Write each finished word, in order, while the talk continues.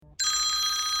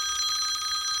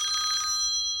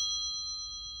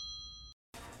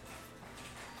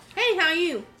are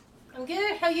you? I'm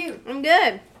good. How are you? I'm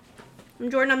good.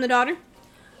 I'm Jordan. I'm the daughter.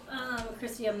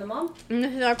 Kristi, I'm the mom. And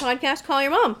this is our podcast, Call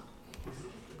Your Mom.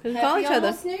 Because we call each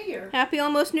other. Happy almost New Year. Happy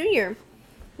almost New Year.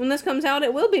 When this comes out,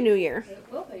 it will be New Year. It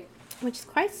will be. Which is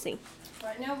crazy.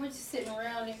 Right now, we're just sitting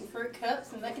around eating fruit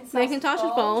cups and making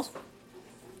sausage balls.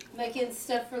 Making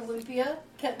stuff for lumpia.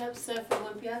 Cutting up stuff for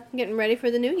lumpia. Getting ready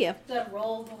for the new year. Done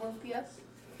rolled lumpia.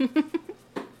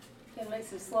 Gonna make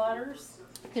some slaughters.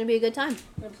 Gonna be a good time.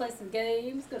 Gonna play some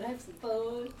games. Gonna have some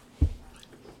fun.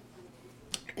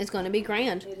 It's gonna be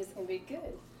grand. It is gonna be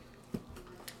good.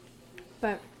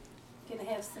 But Gonna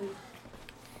have some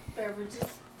beverages.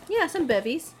 yeah, some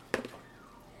bevies.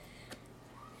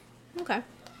 Okay.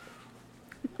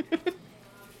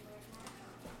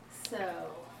 So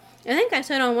I think I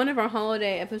said on one of our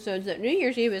holiday episodes that New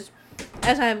Year's Eve is,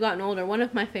 as I have gotten older, one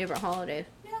of my favorite holidays.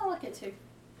 yeah, I like it too.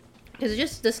 Because it's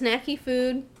just the snacky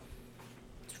food.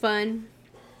 It's fun.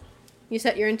 You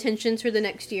set your intentions for the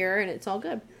next year, and it's all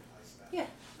good. Yeah,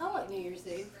 I like New Year's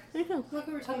Eve. I know. Like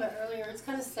we were talking about earlier, it's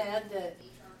kind of sad that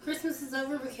Christmas is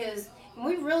over because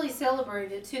we really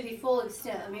celebrated it to the full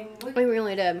extent. I mean, We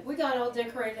really did. we got all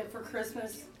decorated for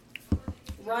Christmas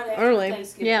right after Early,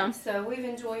 Thanksgiving. yeah. So we've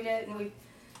enjoyed it, and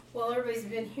while everybody's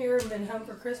been here and been home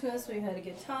for Christmas, we've had a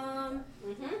good time.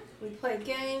 Mm-hmm. We played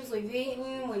games, we've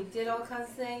eaten, we did all kinds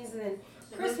of things, and then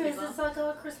Christmas, it's like,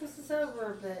 oh, Christmas is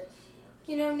over, but,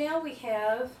 you know, now we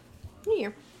have New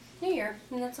Year. New Year,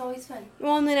 and that's always fun.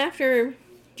 Well, and then after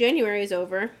January is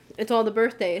over, it's all the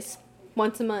birthdays.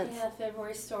 Once a month. Yeah,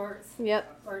 February starts.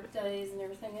 Yep. Birthdays and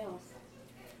everything else.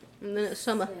 And then it's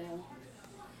summer. So.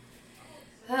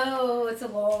 Oh, it's a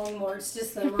long March to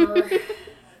summer. It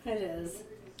is.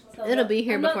 So It'll be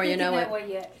here before you know I'm it. not thinking that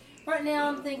way yet. Right now,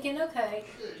 I'm thinking, okay,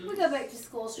 we go back to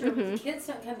school. Sure, Mhm. the kids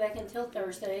don't come back until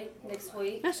Thursday next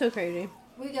week. That's so crazy.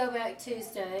 We go back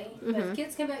Tuesday. But Mhm. the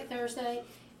kids come back Thursday.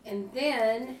 And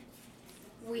then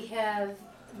we have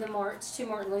the March to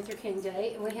Martin Luther King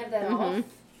Day. And we have that off.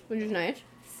 Which is nice.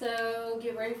 So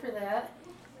get ready for that.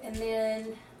 And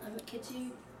then, could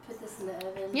you put this in the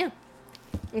oven? Yeah.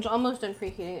 It's almost done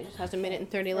preheating. It just has 1 minute and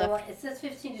 30 left. Well, it says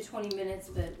 15 to 20 minutes,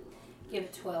 but give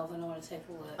it 12 and I want to take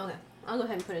a look. Okay. I'll go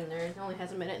ahead and put it in there. It only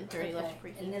has 1 minute and 30 left to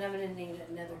preheat. And then I'm going to need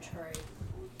another tray.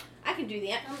 I can do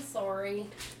that. I'm sorry.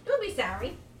 Don't be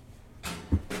sorry.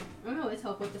 I always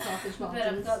help with the sausage balls. But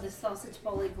I've got the Sausage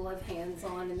Bally Glove Hands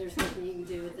on, and there's nothing you can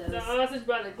do with those. The sausage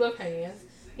bally glove hands.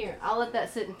 Here, I'll let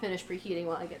that sit and finish preheating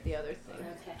while I get the other thing.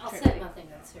 Okay, I'll set my thing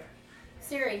that's here.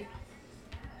 Siri,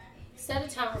 set a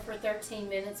timer for 13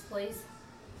 minutes, please.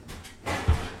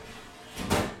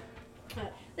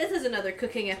 This is another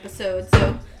cooking episode,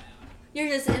 so you're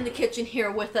just in the kitchen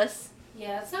here with us.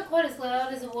 Yeah, it's not quite as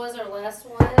loud as it was our last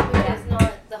one, because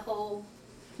not the whole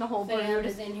whole fam brood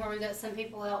is in here. We got some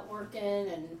people out working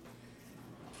and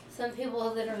some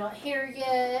people that are not here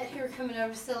yet. Who are coming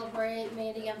over to celebrate.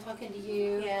 Mandy, I'm talking to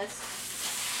you.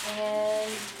 Yes.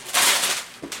 And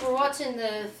we're watching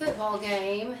the football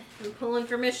game. I'm pulling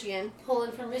for Michigan.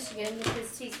 Pulling for Michigan because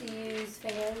TCU's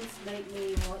fans make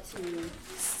me want to.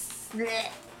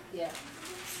 Yeah.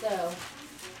 So,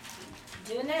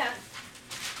 doing that.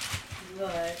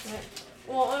 But.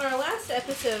 Well, on our last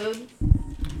episode,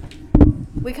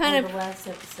 we kind of. The last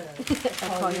episode.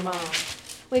 Call Your Mom.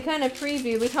 We kind of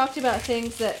previewed. We talked about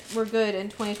things that were good in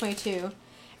 2022,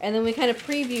 and then we kind of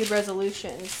previewed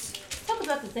resolutions. Let's talk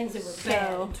about the things that were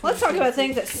bad. So let's talk about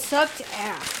things that sucked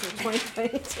ass in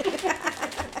 2022.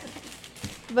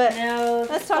 But no,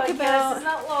 let's talk about. It's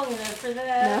not long enough for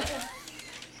that. No.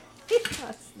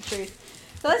 That's the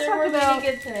truth. So let's there talk were about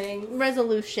many good things.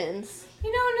 resolutions.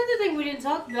 You know, another thing we didn't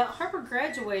talk about, Harper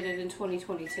graduated in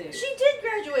 2022. She did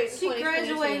graduate in 2022. She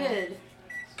graduated.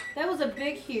 That was a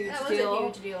big, huge That was deal. a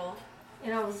huge deal.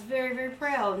 And I was very, very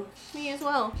proud. Me as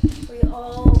well. We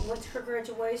all went to her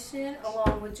graduation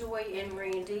along with Joy and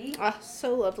Randy. Ah,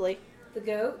 so lovely. The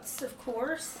goats, of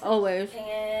course. Always.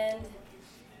 And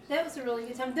that was a really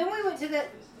good time. Then we went to that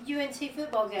UNT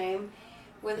football game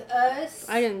with us.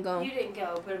 I didn't go. You didn't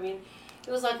go, but I mean,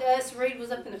 it was like us. Reed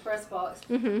was up in the press box.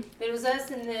 Mm-hmm. But it was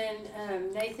us and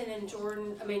then Nathan and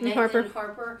Jordan. I mean, And Nathan and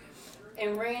Harper.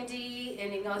 And Randy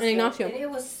and Ignacio. And it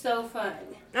was so fun.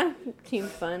 Seemed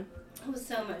fun. It was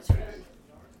so much fun.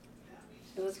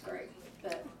 It was great.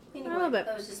 But anyway,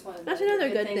 that was just one of the another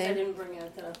good things thing. I didn't bring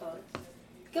up that I thought.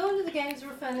 Going to the games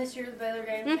were fun this year, the Baylor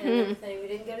games and everything. We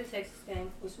didn't go to Texas game,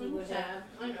 which we would have.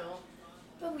 I know.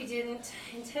 But we didn't.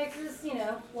 And Texas,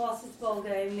 lost its bowl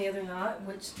game the other night,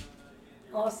 which,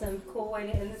 awesome. Cool way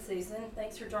to end the season.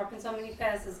 Thanks for dropping so many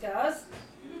passes, guys.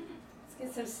 Let's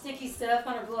get some sticky stuff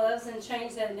on our gloves and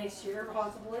change that next year,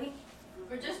 possibly.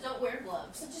 Or just don't wear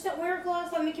gloves. So just don't wear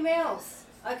gloves like Mickey Mouse.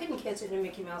 I couldn't catch it in a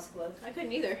Mickey Mouse glove. I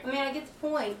couldn't either. I mean, I get the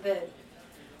point, but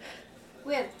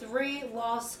we had 3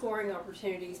 lost scoring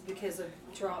opportunities because of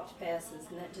dropped passes,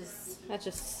 and that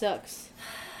just sucks.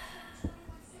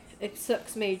 It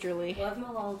sucks majorly. Love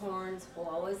my Longhorns. Will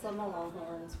always love my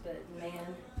Longhorns, but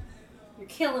man, you're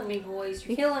killing me, boys.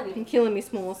 You're killing me. You're killing me,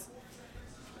 Smalls.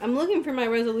 I'm looking for my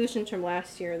resolutions from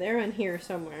last year. They're in here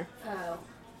somewhere. Oh,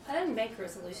 I didn't make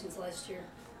resolutions last year.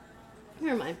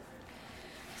 Never mind.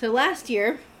 So last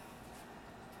year,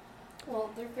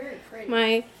 well, they're very pretty.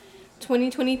 My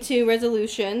 2022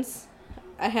 resolutions,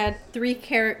 I had 3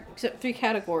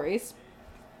 categories.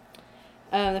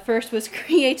 The first was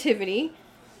creativity.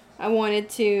 I wanted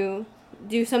to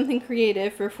do something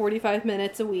creative for 45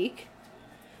 minutes a week,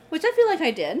 which I feel like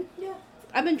I did. Yeah.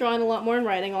 I've been drawing a lot more and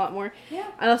writing a lot more. Yeah.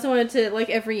 I also wanted to,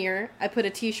 like every year, I put a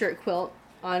t-shirt quilt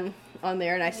on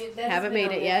there, and I haven't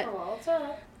made it yet.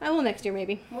 I will next year,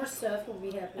 maybe. More stuff will be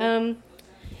happening.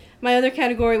 My other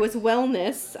category was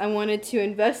wellness. I wanted to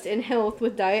invest in health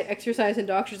with diet, exercise, and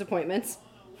doctor's appointments.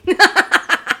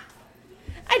 I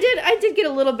did get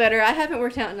a little better. I haven't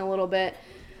worked out in a little bit.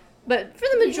 But for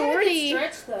the majority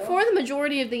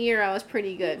of the year, I was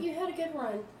pretty good. You had a good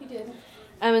run. You did.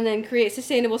 And then create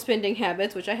sustainable spending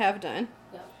habits, which I have done.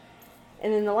 Yeah.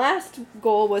 And then the last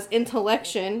goal was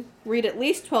intellection. Read at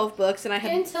least 12 books, and I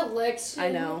have intellection. I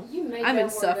know. You made I'm that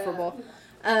insufferable.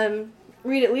 Word up.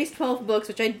 Read at least 12 books,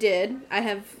 which I did. I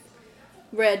have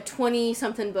read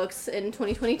 20-something books in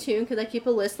 2022 because I keep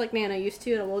a list like Nana used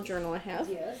to in a little journal I have.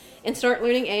 Yes. And start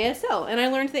learning ASL. And I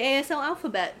learned the ASL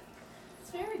alphabet. It's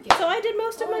very good. So I did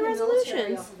most of my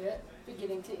resolutions. Alphabet,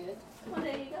 beginning to end. Well,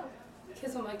 there you go.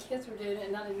 Because when my kids were doing it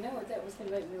and I didn't know it, that was going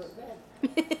to make me look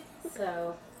bad.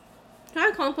 So. I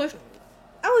accomplished,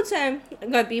 I would say, I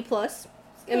got B+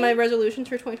 in my resolutions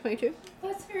for 2022.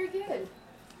 That's very good.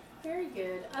 Very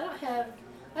good. I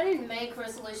didn't make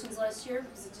resolutions last year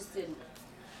because it just didn't.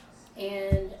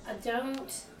 And I don't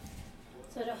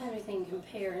have anything to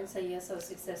compare and say, yes, I was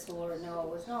successful or no, I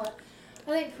was not.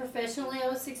 I think professionally I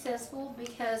was successful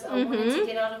because I wanted to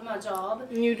get out of my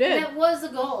job. You did. And that was a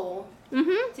goal,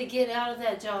 to get out of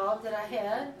that job that I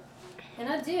had. And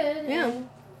I did. Yeah. And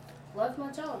loved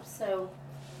my job. So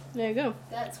there you go.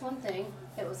 that's one thing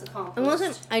that was accomplished. And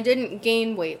listen, I didn't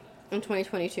gain weight in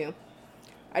 2022.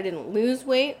 I didn't lose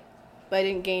weight, but I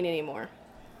didn't gain any more.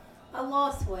 I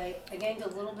lost weight. I gained a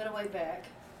little bit of weight back.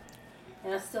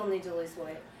 And I still need to lose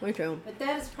weight. Me too. But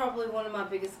that is probably one of my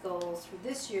biggest goals for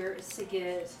this year is to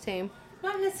get... Same.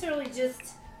 Not necessarily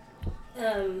just...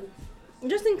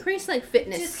 just increase, like,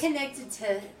 fitness. Just connected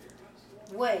to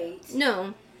weight.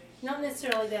 No. Not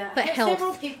necessarily that. But I had health.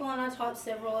 several people, and I taught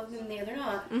several of them the other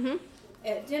night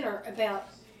at dinner about...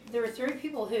 There were 3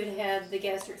 people who'd had the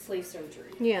gastric sleeve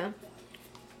surgery. Yeah.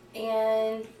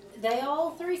 And... They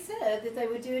all 3 said that they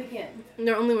would do it again.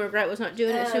 Their only regret was not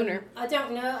doing it sooner. I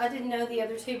don't know. I didn't know the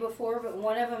other 2 before, but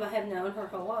one of them I have known her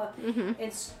whole life.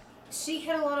 And she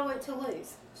had a lot of weight to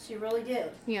lose. She really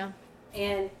did. Yeah.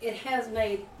 And it has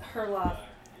made her life.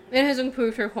 It has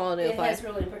improved her quality of life. It has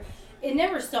really improved. It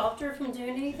never stopped her from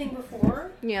doing anything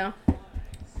before. Yeah.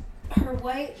 Her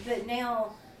weight, but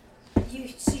now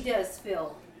she does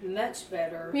feel much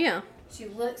better. Yeah. She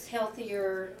looks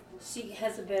healthier. She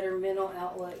has a better mental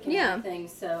outlook and everything,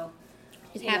 so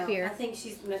she's happier. I think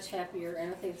she's much happier,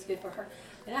 and I think it's good for her.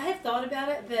 And I have thought about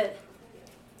it, but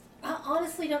I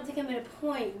honestly don't think I'm at a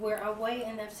point where I weigh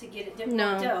enough to get it different.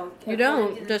 No, I don't. You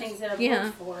don't. To the things that I've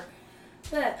worked for.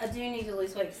 But I do need to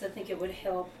lose weight because I think it would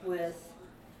help with,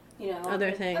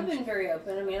 other things. I've been very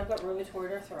open. I mean, I've got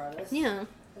rheumatoid arthritis. Yeah.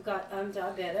 I'm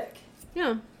diabetic.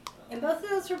 Yeah. And both of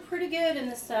those were pretty good in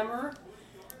the summer,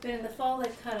 but in the fall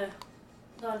they've kind of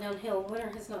gone downhill. Winter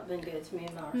has not been good to me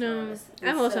in my arthritis. No,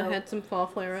 I've also had some fall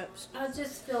flare-ups. I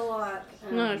just feel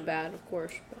like... not as bad, of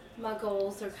course. But. My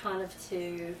goals are kind of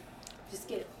to just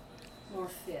get more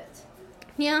fit.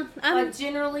 Yeah. I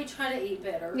generally try to eat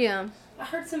better. Yeah. I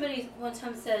heard somebody one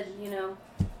time said,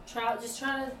 try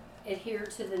to adhere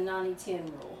to the 90-10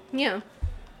 rule. Yeah.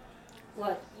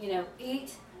 Like,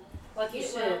 eat like you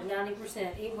should,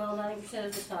 90%. Eat well 90%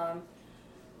 of the time.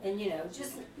 And,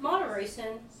 just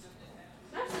moderation.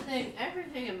 That's the thing.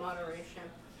 Everything in moderation.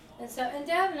 And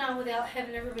Dad and I, without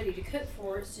having everybody to cook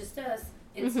for, it's just us.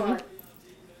 It's like,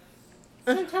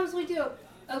 sometimes we do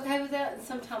okay with that, and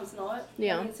sometimes not.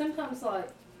 Yeah. I mean, sometimes, like,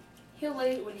 he'll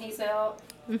eat when he's out.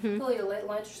 He'll eat a late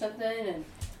lunch or something, and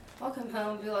I'll come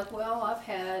home and be like, well, I've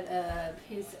had a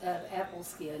piece of apple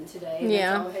skin today. And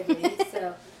that's all I had to eat,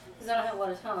 so, because I don't have a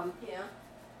lot of time. Yeah.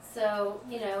 So,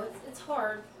 it's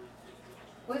hard.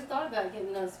 We've thought about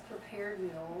getting those prepared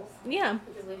meals. Yeah.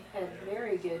 Because we've had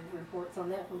very good reports on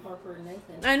that from Harper and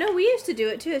Nathan. I know, we used to do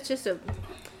it too. It's just it's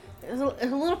a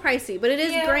little pricey, but it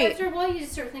is great. After a while, you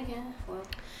just start thinking, well.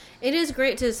 It is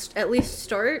great to at least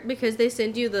start because they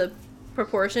send you the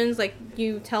proportions. Like,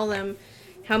 you tell them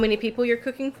how many people you're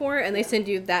cooking for, and they send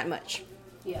you that much.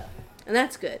 Yeah. And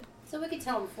that's good. So we could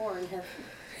tell them 4 and have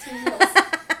 2 meals.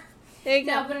 There you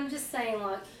go. No, but I'm just saying,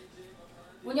 like,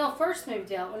 when y'all first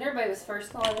moved out, when everybody was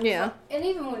first gone, like, and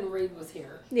even when Reed was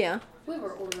here, we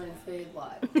were ordering food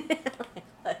like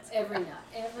every night.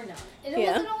 And it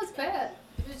wasn't always bad.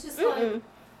 It was just like, we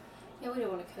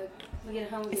don't want to cook. We get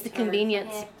home, it's the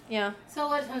convenience. Yeah. So a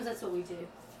lot of times that's what we do.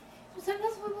 But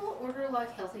sometimes we will order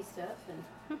like healthy stuff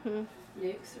and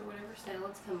nukes or whatever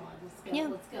salads. Come on, let's go. Yeah.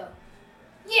 Let's go.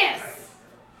 Yes.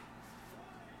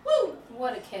 Woo!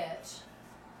 What a catch.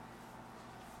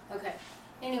 Okay.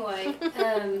 Anyway,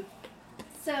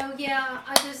 so yeah,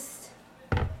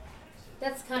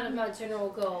 that's kind of my general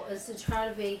goal, is to try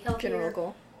to be healthier. General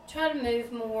goal. Try to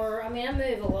move more. I mean, I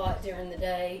move a lot during the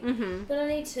day, but I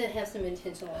need to have some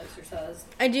intentional exercise.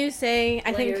 I do say,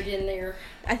 I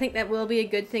think that will be a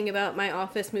good thing about my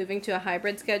office moving to a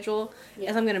hybrid schedule,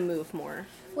 is I'm going to move more.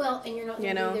 Well, and you're not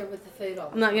going to be there with the food all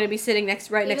the time. I'm not going to be sitting next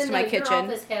to my kitchen. Your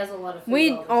office has a lot of food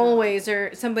We all the time. always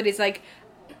are. Somebody's like,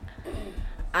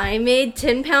 I made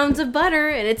 10 pounds of butter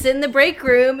and it's in the break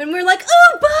room, and we're like,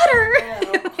 oh,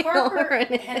 butter! Harper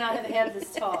and I have had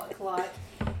this talk, like,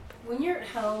 when you're at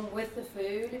home with the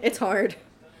food, it's hard.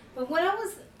 But when I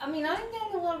didn't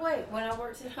gain a lot of weight when I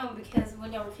worked at home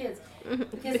when y'all were kids.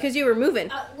 Because you were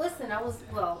moving. Listen, I was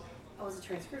a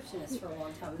transcriptionist for a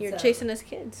long time. You're chasing us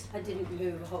kids. I didn't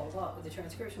move a whole lot with the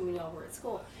transcription when y'all were at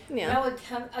school. Yeah.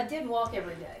 I did walk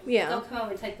every day. Yeah. I'd come home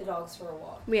and take the dogs for a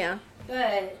walk. Yeah.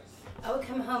 But I would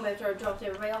come home after I dropped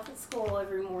everybody off at school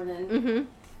every morning,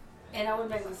 and I would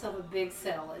make myself a big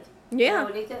salad. Yeah. And I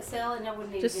would eat that salad, and I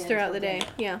wouldn't eat it just throughout the day.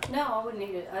 Dinner. Yeah. No, I wouldn't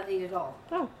eat it. I'd eat it all.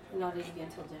 Oh. And not eat again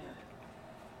until dinner.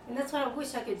 And that's what I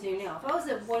wish I could do now. If I was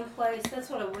at one place, that's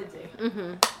what I would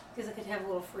do. Because I could have a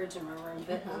little fridge in my room.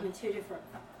 But I'm in 2 different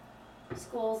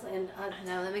schools, and I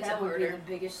know that makes it harder. That would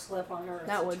be the biggest slip on earth.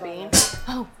 That would be.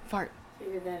 Oh, fart.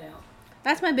 Figure that out.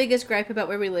 That's my biggest gripe about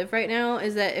where we live right now,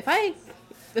 is that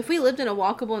if we lived in a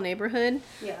walkable neighborhood,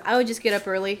 I would just get up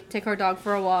early, take our dog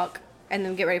for a walk, and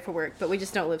then get ready for work. But we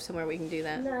just don't live somewhere we can do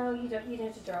that. No, you don't. You'd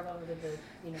have to drive over to the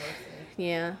university.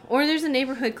 Yeah. Or there's a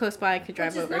neighborhood close by I could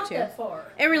drive over to. Which is not that far.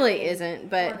 It really isn't,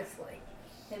 but... Honestly.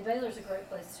 And Baylor's a great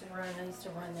place to run. I used to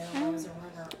run there when I was a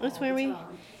runner. It's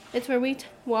where we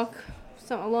walk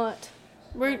a lot.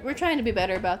 We're trying to be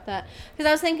better about that. Because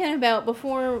I was thinking about,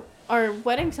 before our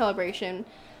wedding celebration,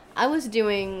 I was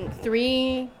doing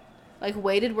 3...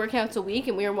 weighted workouts a week,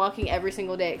 and we were walking every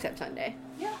single day except Sunday.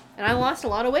 Yeah. And I lost a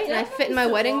lot of weight, and I fit in my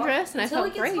wedding dress, and I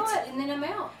felt great. Until it gets hot, and then I'm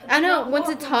out. I know. Once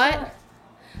it's hot,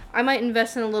 I might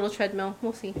invest in a little treadmill.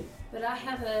 We'll see. But I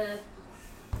have an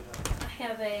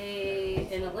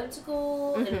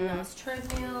elliptical and a nice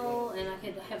treadmill, and I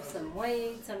could have some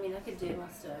weights. I mean, I could do my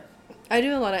stuff. I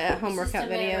do a lot of at-home workout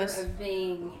videos. It's just a matter of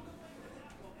being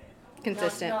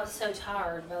consistent. Not so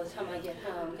tired by the time I get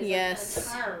home.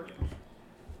 Yes. I'm tired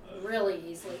really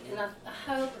easily, and I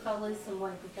hope if I lose some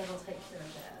weight that'll take care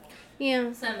of that.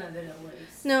 Yeah. Some of it at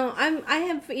least. No,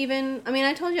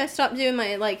 I told you I stopped doing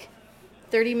my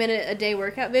 30-minute a day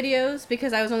workout videos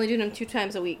because I was only doing them 2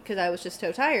 times a week because I was just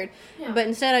so tired. Yeah. But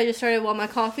instead I just started while my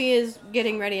coffee is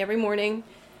getting ready every morning,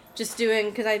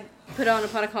 because I put on a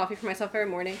pot of coffee for myself every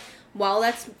morning. While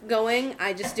that's going,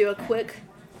 I just do a quick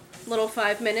little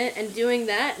 5-minute, and doing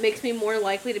that makes me more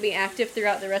likely to be active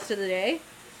throughout the rest of the day.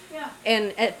 Yeah.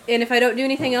 And if I don't do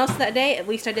anything else that day, at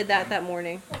least I did that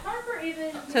morning. Well, Harper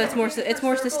even. So it's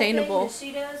more sustainable. That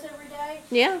she does every day.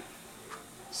 Yeah.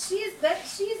 She's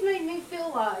made me feel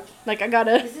like I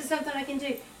gotta. This is something I can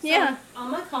do. So yeah.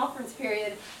 On my conference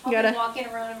period, I'll be walking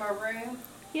around in my room.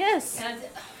 Yes. And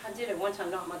I did it one time,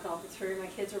 not in my conference period. My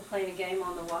kids were playing a game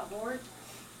on the whiteboard,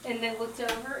 and they looked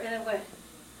over and I went,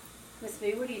 "Miss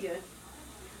B, what are you doing?"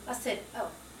 I said, "Oh,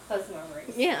 closing my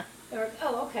rings." Yeah. They were,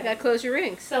 "Oh, okay." You gotta close your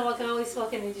rings. So I always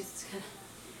fucking and just kind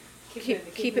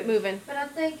of keep it moving. But I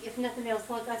think if nothing else,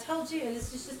 like I told you, and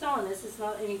this is just honest, it's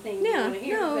not anything you want to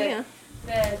hear.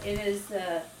 But it is.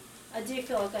 I do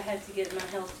feel like I have to get my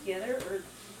health together, or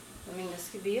this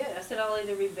could be it. I said I'll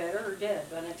either be better or dead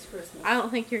by next Christmas. I don't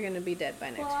think you're going to be dead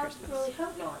by next Christmas. I really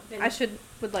hope not. I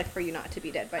would like for you not to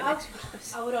be dead by next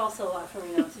Christmas. I would also like for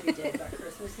me not to be dead by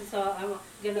Christmas, and so I'm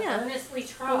going to earnestly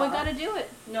try. Well, we got to do it.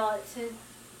 Not to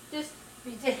just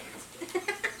be dead.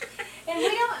 And we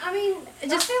don't, I mean,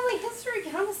 Just- my family history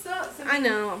kind of sucks. I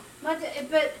know. But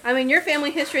I mean, your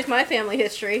family history is my family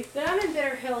history. But I'm in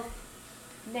better health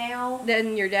now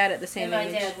Than your dad at the same than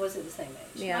age. my dad was at the same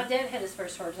age. Yeah. My dad had his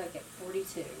first heart attack at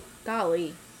 42.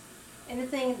 Golly. And the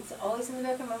thing that's always in the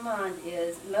back of my mind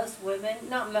is most women,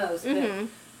 not most, Mm-hmm.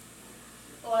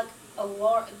 but like a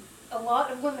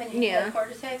lot of women who Yeah. have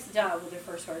heart attacks die with their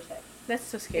first heart attack. That's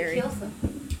so It scary. kills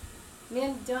them.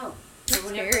 Men don't. That's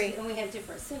And whenever- scary. And we have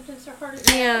different symptoms for heart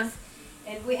attacks. Yeah.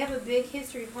 And we have a big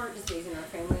history of heart disease in our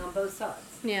family on both sides.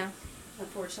 Yeah.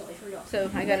 Unfortunately for y'all.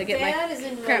 So I gotta get Dad my is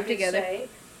in really crap good together. shape.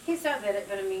 He's diabetic,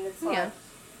 but I mean it's like Yeah.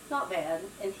 not bad,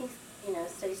 and he's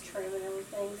stays trim and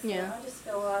everything. So Yeah. I just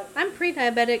feel like I'm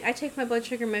pre-diabetic. I take my blood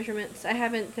sugar measurements. I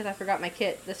haven't because I forgot my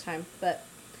kit this time. But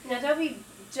now don't be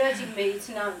judging me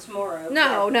tonight and tomorrow.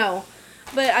 no.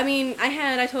 But I mean,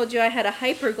 I told you I had a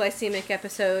hyperglycemic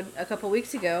episode a couple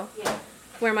weeks ago. Yeah.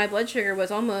 Where my blood sugar was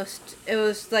it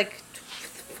was like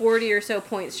 40 or so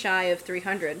points shy of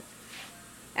 300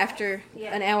 after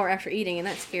Yeah. an hour after eating, and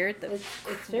that scared the It's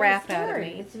crap very out of scary.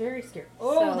 me. It's very scary.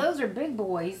 Oh, So- those are big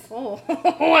boys. Oh,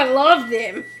 I love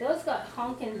them. Those got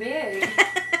honking big.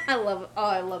 I love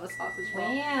a sausage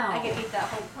ball. Wow. I can eat that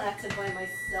whole platter by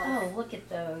myself. Oh, look at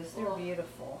those. They're Oh.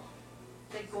 beautiful.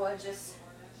 They're gorgeous.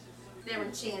 They're I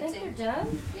think enchanting. they're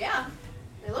done. Yeah,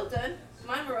 they look good.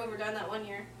 Mine were overdone that one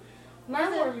year.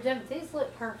 Mine were done, but these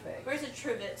look perfect. Where's the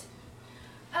trivet?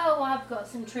 Oh, I've got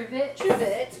some trivet.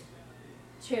 Trivet.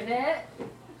 Trivet.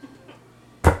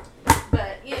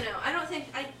 But, I don't think,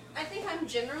 I think I'm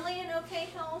generally in okay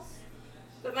health,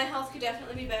 but my health could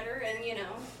definitely be better, and,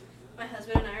 my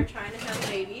husband and I are trying to have a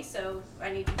baby, so I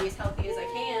need to be as healthy as I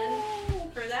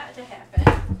can for that to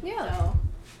happen. Yeah. So,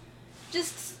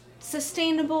 just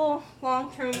sustainable,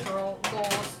 long-term goals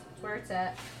is where it's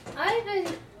at. I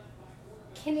even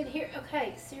can adhere.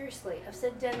 Okay, seriously, I've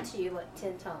said done to you like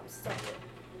 10 times. Stop it.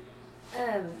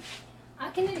 I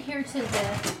can adhere to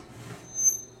the,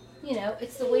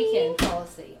 it's the weekend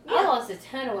policy. I Yeah. lost a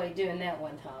ton of weight doing that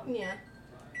one time. Yeah.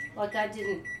 Like I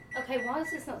didn't. Okay, why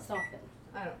is this not stopping?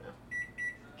 I don't know.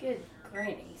 Good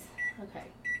grannies. Okay.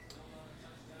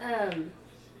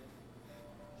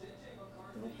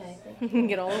 Okay. Thank you.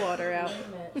 Get all the water out.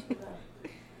 Very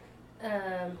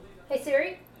much. Hey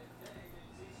Siri,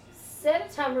 set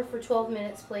a timer for 12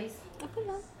 minutes, please.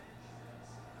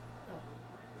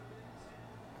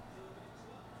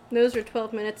 Those are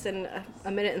 12 minutes and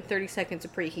a minute and 30 seconds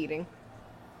of preheating.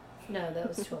 No, that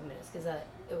was 12 minutes because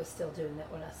it was still doing that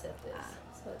when I set this.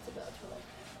 So it's about 12.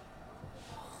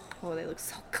 Oh, they look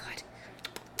so good.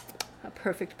 A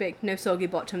perfect bake. No soggy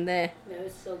bottom there. No,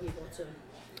 it's still equal to.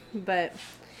 But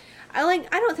I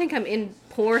don't think I'm in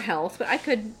poor health, but I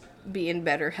could be in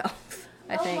better health,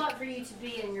 I A think. lot for you to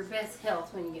be in your best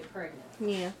health when you get pregnant.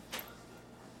 Yeah.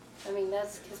 I mean,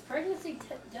 that's because pregnancy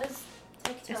does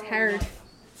take time. It's hard.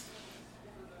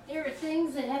 There are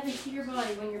things that happen to your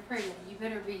body when you're pregnant. You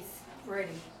better be ready.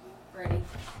 Ready.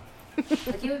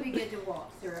 Like, it would be good to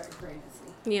walk throughout your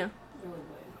pregnancy. Yeah. It really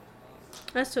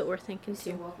would. That's what we're thinking I used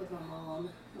to too. walk with my mom,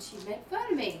 and she'd make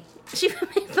fun of me. She would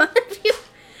make fun of you.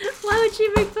 Why would she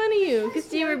make fun of you?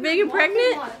 Because you were big and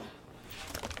pregnant?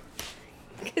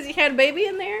 Because you had a baby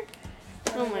in there?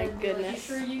 Oh my goodness.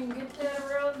 You sure you can get that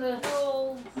around the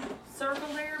whole circle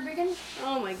there, biggin?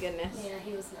 Oh my goodness. Yeah,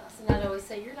 he was nice. And I'd always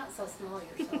say, you're not so small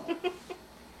yourself.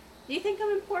 Do you think I'm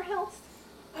in poor health?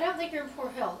 I don't think you're in poor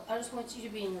health. I just want you to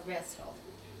be in your best health.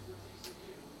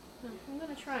 I'm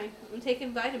going to try. I'm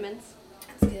taking vitamins.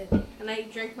 That's good. And I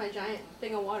drink my giant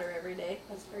thing of water every day.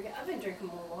 That's very good. I've been drinking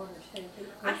more water too.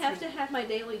 I have to have my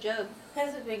daily jug.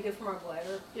 Hasn't been good for my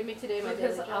bladder. Give me today my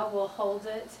Because daily I jug. will hold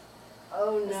it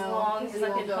Oh as long as I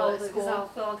can hold it. Because I'll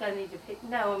feel like I need to pick.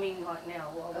 No, I mean like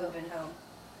now while we've been home.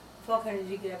 I feel like I need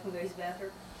to get up and go to the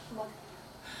bathroom. I'm like,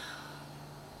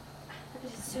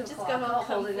 it's 2 Just o'clock. go home I'll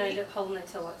hold it. comfy. I end up holding it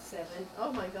till like 7.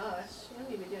 Oh my gosh. You don't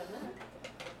need to be doing that.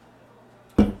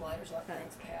 The bladder's like,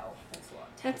 thanks, pal. Thanks a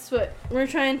lot. That's what we're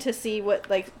trying to see, what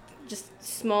just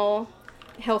small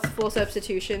healthful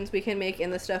substitutions we can make in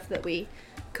the stuff that we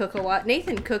cook a lot.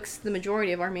 Nathan cooks the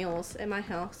majority of our meals at my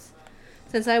house.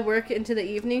 Since I work into the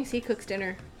evenings, he cooks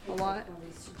dinner a lot.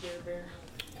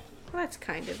 Well, that's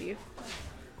kind of you.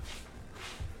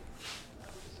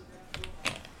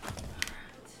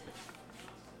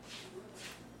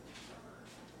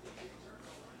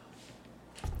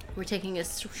 We're taking a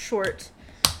short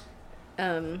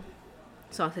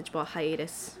sausage ball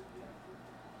hiatus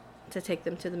to take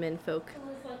them to the men folk,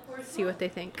 see what they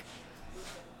think.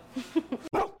 Lift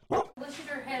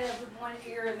your head up with one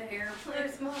ear in the air,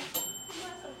 please.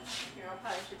 Here, I'll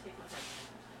probably should take my head.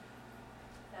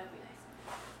 That'd be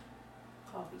nice.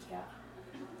 Coffee cat.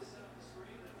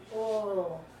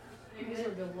 Oh, these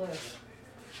are delicious.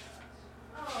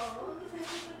 Oh.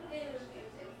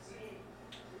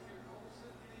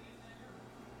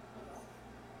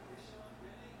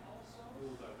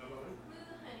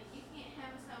 Honey, you can't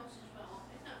have a sausage ball.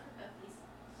 It's not for puppies.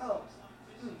 Oh,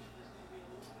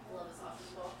 Love a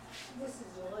sausage ball. this is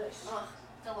delicious. Oh,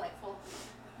 delightful.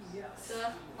 Yes.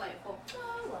 Delightful.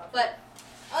 Oh, I love it. But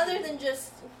other than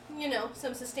just,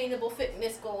 some sustainable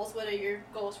fitness goals, what are your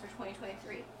goals for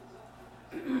 2023?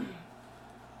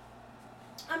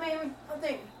 I mean, I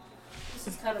think this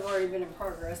has kind of already been in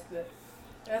progress, but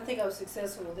I think I was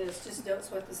successful with this. Just don't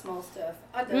sweat the small stuff.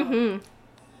 I don't. Mm-hmm.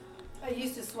 I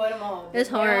used to sweat them all. But It's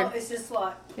hard. now it's just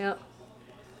like, Yep.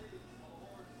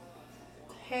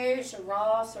 hey,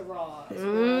 Sarah is where I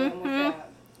am with that.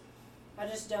 I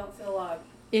just don't feel like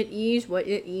It is what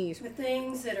it is. the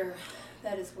things that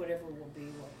is whatever will be,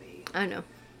 will be. I know.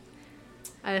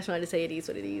 I just wanted to say it is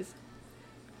what it is.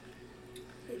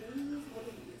 It is what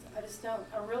it is. I just don't.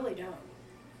 I really don't.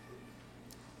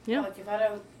 Yeah. Like, if I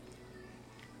don't,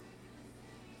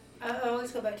 I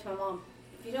always go back to my mom.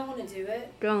 If you don't want to do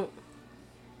it, Don't.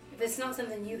 if it's not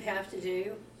something you have to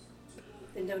do,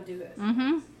 then don't do it.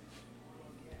 Mm-hmm.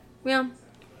 Yeah.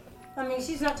 I mean,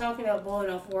 she's not talking about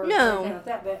blowing off work or No. anything like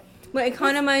that, but But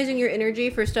economizing your energy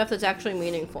for stuff that's actually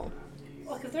meaningful.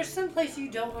 like, if there's some place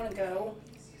you don't want to go,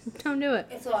 Don't do it.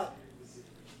 it's like,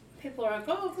 people are like,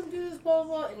 oh, I can do this, blah,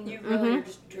 blah, and you really are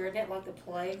just dreading it like the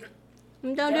plague.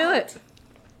 Don't do it.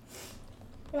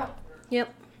 Yeah.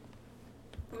 Yep.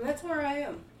 And that's where I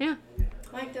am. Yeah.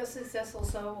 I think that's successful,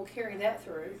 so I will carry that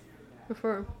through. For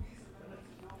sure.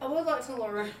 I would like to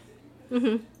learn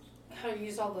Mm-hmm. how to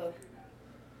use all the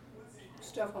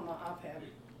stuff on my iPad.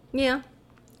 Yeah.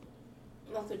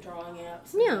 Like the drawing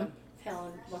apps. Yeah.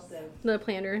 Like the The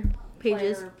planner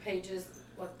pages. planner pages,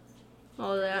 like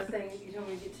All of the that. thing that you told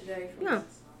me to get today from Yeah.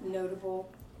 Notable.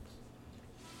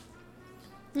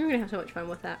 You're going to have so much fun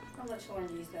with that. I'll let you learn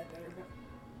to use that better.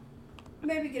 But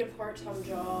maybe get a part-time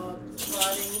job,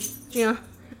 writing Yeah.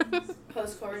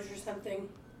 postcards or something.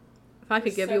 If I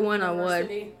could give you one, I would.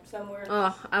 University somewhere.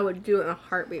 Oh, I would do it in a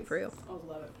heartbeat for you. I would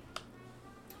love it.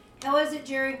 How is it,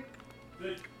 Jerry?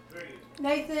 Good. Very good.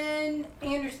 Nathan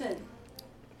Anderson.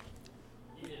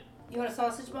 Yeah. You want a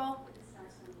sausage ball?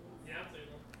 Yeah,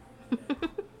 I'll take one.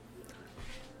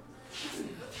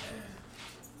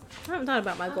 I haven't thought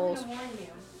about my goals. I'm gonna warn you.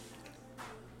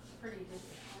 It's a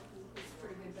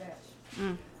pretty good batch.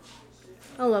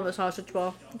 I love a sausage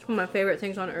ball. It's one of my favorite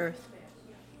things on earth.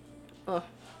 Oh.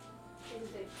 It is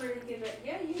a pretty good batch.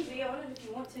 Yeah, you can be on it if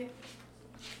you want to.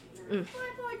 Mm. My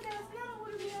podcast, and I don't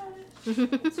want to be on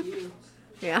it. It's you.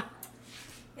 Yeah.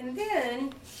 And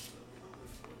then,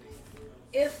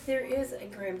 if there is a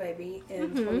grandbaby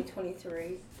in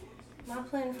 2023, my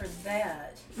plan for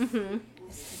that Mm-hmm.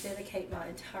 is to dedicate my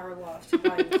entire life to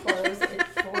buying clothes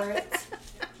for it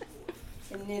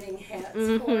and knitting hats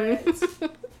for it.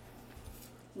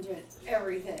 And doing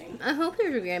everything. I hope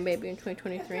there's a grandbaby in If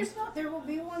 2023. there's not, there will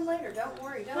be one later. Don't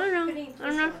worry. Don't I know. put any I'm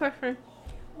pressure not on it. questioning.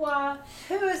 Why?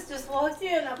 Who has just walked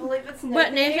in? I believe it's Nathan,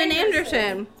 But Nathan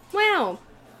Anderson. Wow.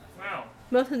 Wow.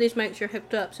 Both of these mics are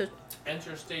hooked up, so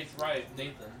Enter stage right,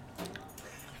 Nathan.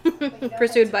 But you don't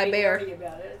pursued have to by be Bear. worried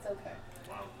about it. It's okay.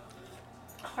 Wow.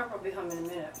 Harper will be home in a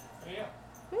minute. Yeah.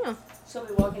 Yeah. She'll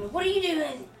be walking. What are you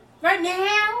doing right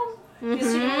now?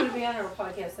 Because she didn't Mhm. want to be on our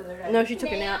podcast the other day. No, she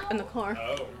took a nap in the car.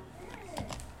 Oh. Ooh,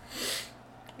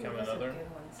 Come those are another?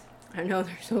 good ones. I know,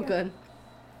 they're so good.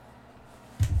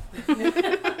 Take the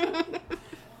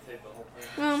whole thing.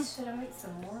 Well, Should I make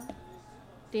some more?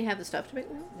 do you have the stuff to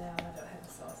make now? No, I don't have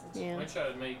the sausage. Yeah. Might try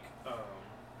to make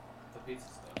the pizza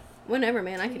stuff. Whenever,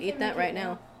 man. I could eat that right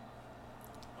now.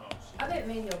 Oh, shit. I bet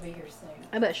Mindy will be here soon.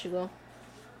 I bet she will.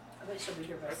 I bet she'll be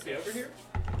here by Is she over here?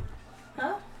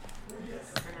 Huh?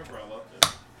 I remember I left it.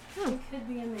 It could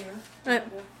be in there.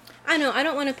 I know. I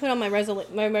don't want to put on my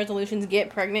resolutions get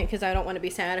pregnant because I don't want to be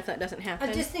sad if that doesn't happen.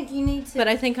 I just think you need to. But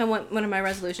I think I want one of my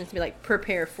resolutions to be like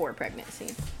prepare for pregnancy.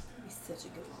 He's such a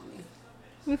good mommy.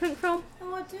 You think so?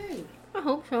 Oh, I do. I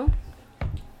hope so.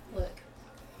 Look.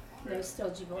 No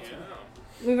stodgy Yeah, bottom.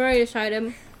 no. We've already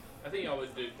decided I think y'all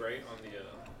would do great on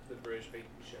the British baking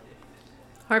show.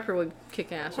 Harper would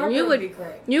kick ass. Harper And you would would be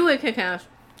great. you would kick ass.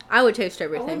 I would taste I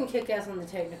everything. wouldn't kick ass on the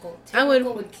technical. I would-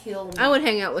 Technical would kill me. I would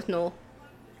hang out with Noel.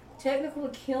 Technical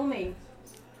would kill me.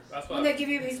 That's When what they give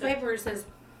you a piece of paper, it says,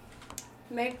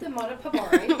 make them on a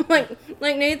pabari.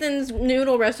 like Nathan's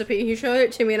noodle recipe. He showed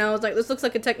it to me and I was like, this looks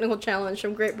like a technical challenge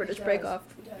from Great British It Bake does. Off.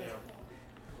 It does. Yeah.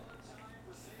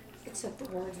 Except the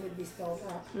words would be spelled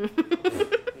wrong. Yeah, no.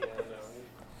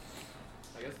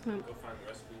 I guess we'll go find the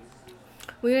recipes.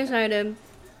 We decided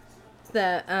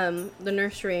that the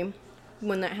nursery,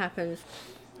 when that happens,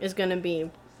 is going to be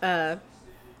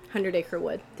 100 Acre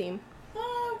Wood theme.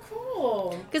 Oh,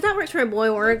 cool. Because that works for a boy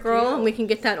or a girl, cute. and we can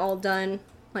get that all done,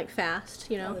 like, fast,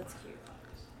 you Oh, know? that's cute.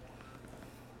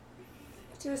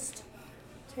 Just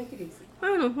take it easy. I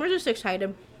don't know. We're just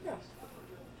excited. Yeah.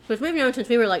 Because we've known since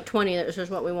we were, like, 20 that this is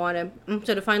what we wanted. And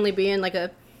so to finally be in, like,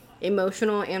 a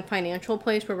emotional and financial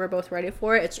place where we're both ready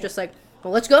for it, it's just like,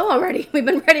 well, let's go already. We've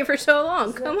been ready for so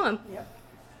long. Come on. Yep.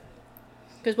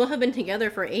 Because we'll have been together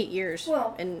for 8 years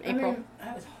in April. I mean,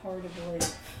 that was hard to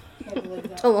believe. Can't believe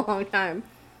that. It's a long time.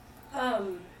 I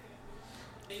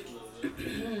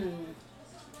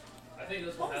think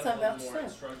this one What has was I a about little to more say?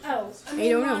 instructions. Oh, I You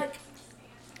mean, don't know. like,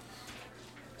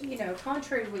 you know,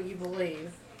 contrary to what you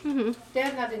believe, Mm-hmm.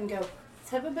 Dad and I didn't go, let's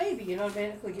have a baby, you know,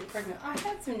 automatically get pregnant. I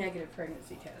had some negative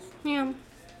pregnancy tests. Yeah.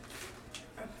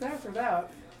 After that,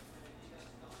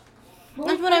 what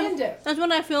That's we what I. planned it. That's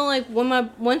what I feel like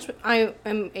once I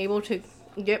am able to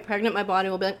get pregnant, my body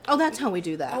will be like, oh, that's how we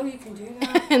do that, Oh, you can do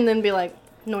that? and then be like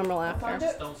normal Find after. it.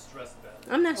 Just don't stress that.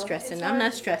 I'm not Well, stressing. it's I'm hard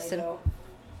not to say, stressing. though.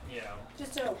 Yeah.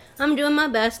 Just don't. I'm doing my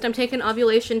best. I'm taking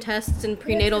ovulation tests and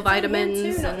prenatal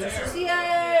vitamins. And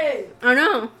Yay! I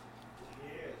know.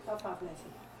 I'll pop Nathan.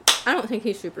 I don't think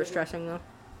he's super stressing though.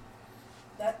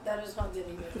 That is not good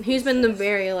either. He's been the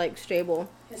very like stable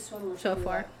His swimmer so should do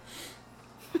far.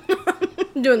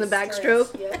 that. Doing the Stress,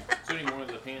 backstroke. Yeah. So any more of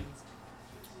the pins?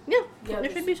 Yeah, Yeah,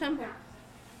 there should be some.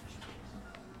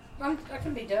 I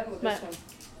can be done with But- this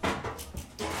one.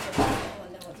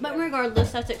 But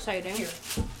regardless, that's exciting. Here,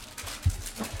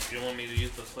 You don't want me to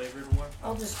use the flavored one?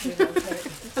 I'll just do it real quick.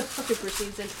 Super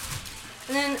seasoned.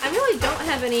 And then I really don't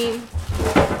have any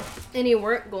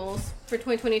work goals for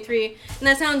 2023. And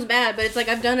that sounds bad, but it's like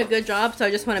I've done a good job, so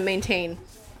I just want to maintain.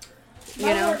 You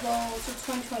My know? work goals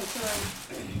for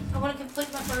 2023. I want to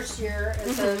complete my first year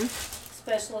as a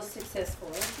specialist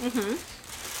successfully. Mm-hmm.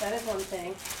 That is one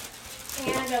thing.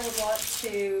 And I would like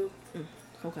to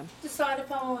Okay. decide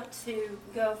if I want to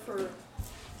go for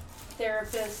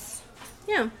therapist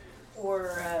Yeah.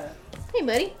 or Hey,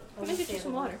 buddy. let Let me me get see you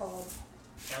some what water. it's called.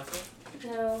 Counselor?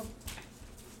 No.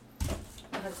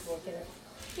 I'll have to look at it.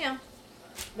 Yeah.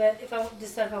 But if I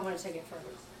decide if I want to take it further.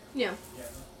 Yeah. Yeah.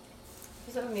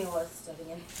 Because that would mean a lot of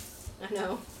studying. I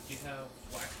know. Do you have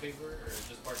wax paper or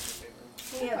just parchment paper?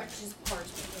 We have just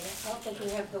parchment in it. I don't think we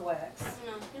have the wax.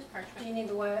 No, just Do parchment. you need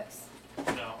the wax? No,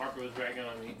 Harper was dragging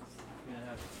on me. You know,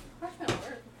 have Parchment will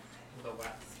work. the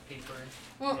wax paper.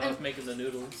 Well, When I was making the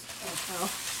noodles. Oh.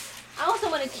 I also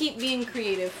want to keep being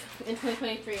creative in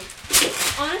 2023.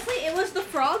 Honestly, it was the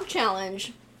frog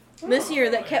challenge this year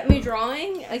that kept me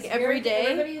drawing like every day.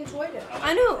 Everybody enjoyed it.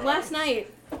 I know. Last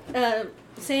night,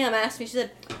 Sam asked me. She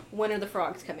said, "When are the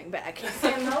frogs coming back?"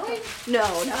 Sam Mully? No,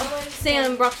 Oh, no.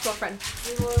 Sam, Brock's girlfriend.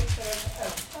 We were,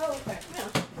 oh, okay. Yeah.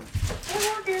 They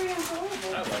were very I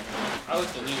enjoyable.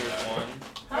 like the New Year's one.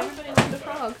 Everybody loves the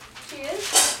frog. She is?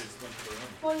 Just went to the room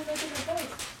What did they do in the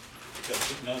face?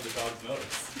 because none of the dogs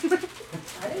noticed.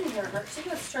 I didn't hear her. She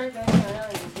goes straight back and I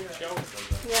don't even hear She her. always does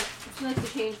that. Yeah. She likes to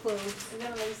change clothes. We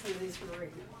gotta make some of these for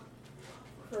Reed.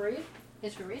 For Reed?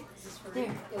 Is for real? Is this for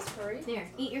Reed? Is for Reed? There.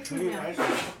 Eat your food Need now. ice?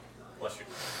 Bless you.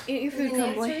 Eat your Did food, he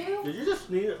answer cowboy. you? Did you just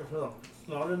sneeze it? It's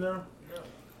not in there?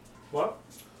 What?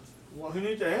 Well, he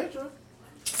needs to answer.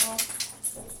 Well,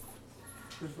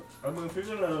 I mean, if you're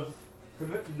gonna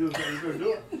commit to do something, you're gonna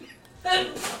do it.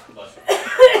 Bless you.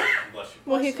 Bless you.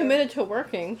 Well, he committed to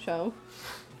working, so.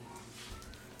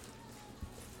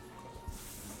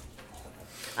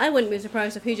 I wouldn't be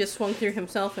surprised if he just swung through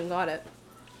himself and got it.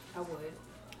 I would.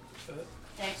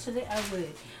 Actually, I would.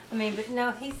 I mean, but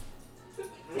no, he's.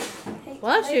 Hey,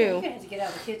 Bless hey, you. You're gonna have to get out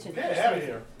of the kitchen. Get out of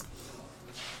here.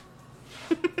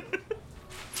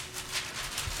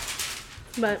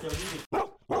 But No,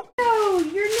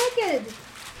 you're naked.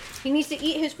 he needs to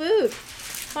eat his food.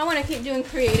 I want to keep doing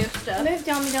creative stuff. Move,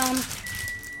 Dom Dom.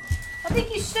 I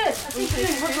think you should. I think you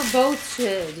and Harper both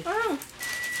should. Oh.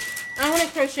 I want to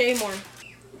crochet more.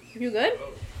 You good?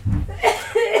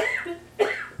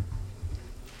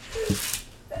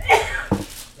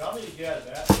 Y'all need to get out of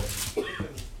that.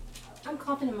 I'm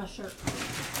coughing in my shirt.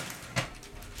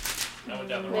 Now we're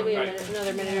down the Maybe wrong a minute,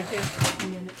 another minute or two.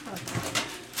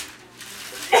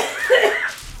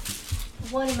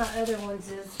 One of my other ones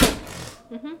is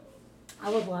Mm-hmm. I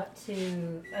would like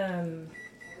to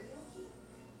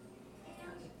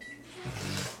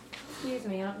excuse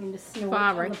me, I don't mean to snort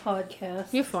Sorry. on the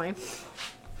podcast. You're fine.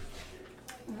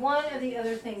 One of the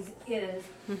other things is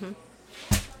Mm-hmm.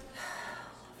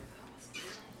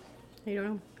 You don't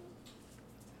know.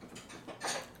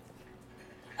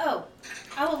 oh,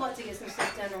 I would like to get some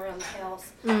stuff done around the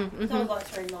house. Mm-hmm. So I'd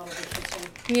like to remodel the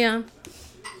kitchen. Yeah.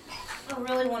 I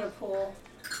really want a pool,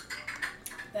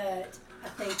 but I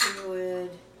think we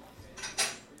would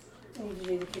need to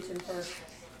do the kitchen first.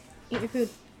 Eat your food.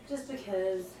 Just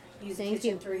because you use the Thank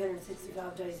kitchen you.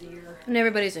 365 days a year. And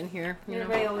everybody's in here. You know.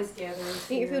 Everybody always gathers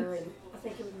Eat your here, food. and I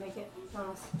think it would make it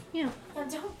nice. Yeah. I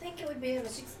don't think it would be that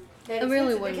It expensive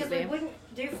really wouldn't because be. we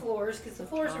wouldn't do floors because the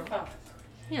floors are fine.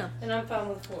 Yeah. And I'm fine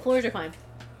with floors. Floors are fine.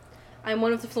 I'm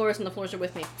one of the floors, and the floors are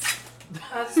with me.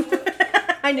 Absolutely.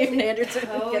 I knew Anderson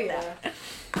would Oh get yeah.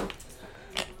 that.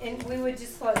 And we would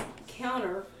just like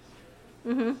counter,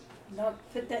 Mm-hmm. not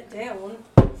put that down,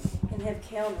 and have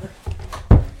counter.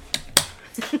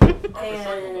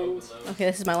 And Okay,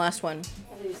 this is my last one.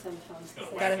 I do sometimes.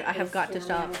 'cause I have got to it's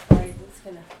stop. I'm afraid it's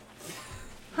gonna.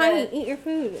 Honey, But eat your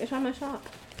food. It's on my shop.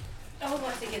 I would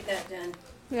like to get that done.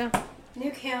 Yeah.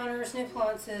 New counters, new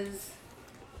appliances,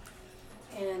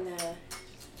 and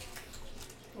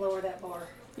lower that bar.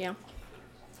 Yeah.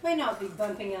 May not be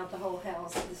bumping out the whole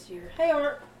house this year. Hey,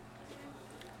 Art.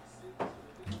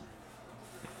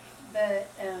 But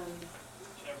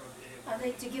I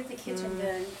think to get the kitchen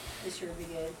done this year would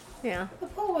be good. Yeah. The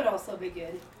pool would also be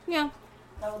good. Yeah.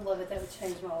 I would love it. That would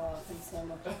change my life in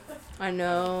summer. I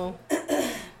know.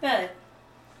 But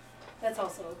that's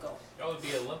also a goal. Y'all would be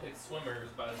Olympic swimmers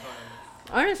by the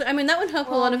time. Honestly, I mean, that would help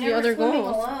a lot of your other swimming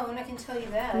goals. alone, I can tell you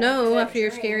that. No, That after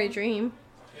your scary dream.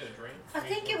 You had a dream? I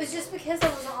think it was just because I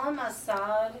was on my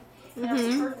side and I was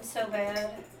Mhm. hurting so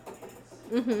bad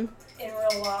Mm-hmm. in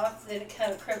real life that it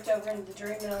kind of crept over into the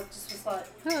dream and I just was like,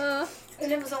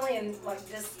 and it was only in like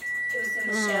this, it was in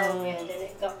the shallow end and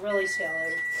it got really shallow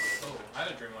Oh, I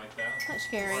had a dream like that. That's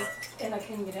scary. and I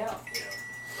couldn't get out. Yeah.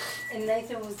 And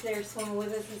Nathan was there swimming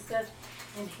with us and stuff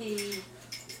and he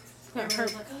Got was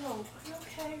hurt. like, oh, you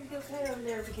okay over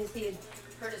there because he had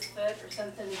hurt his foot or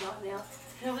something and gotten out.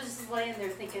 And I was just laying there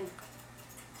thinking,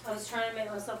 I was trying to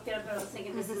make myself get up, but I was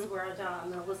thinking, this is where I die.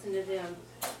 I'm going to listen to them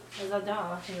as I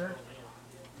die here.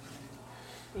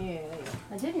 Yeah.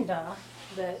 I didn't die,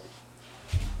 but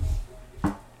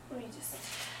let me just.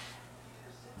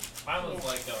 Mine was Yeah.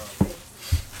 like,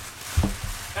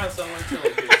 kind of someone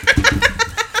killing you.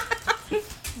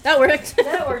 That worked.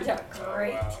 That worked out Oh,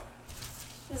 great. wow.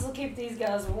 This will keep these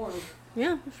guys warm.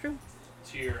 Yeah, that's true.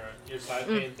 To your side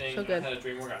pain thing, so good. I had a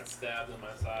dream where I got stabbed in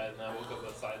my side and I woke up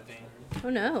with side pain. Oh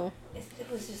no. It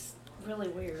was just really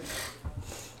weird.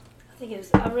 I think it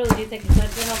was. I really do think it's.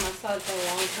 I've been on my side for a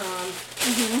long time,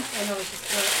 and I was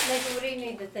just like, Nathan, what do you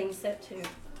need the thing set to?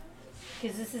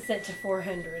 Because this is set to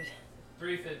 400.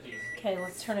 350. Okay,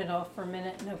 let's turn it off for a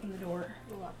minute and open the door,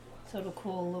 so it'll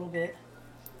cool a little bit.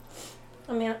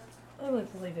 I mean, I would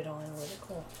leave it on and let it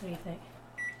cool. What do you think?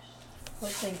 Well,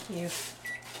 thank you.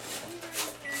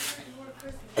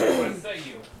 What say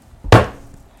you?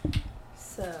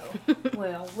 So,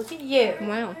 well, look at you.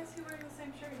 Wow. Why is he wearing the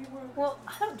same shirt he wore? Well,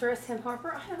 I don't dress him,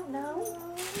 Harper. I don't know.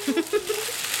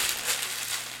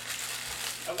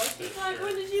 I like this Like, when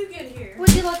shirt. did you get here?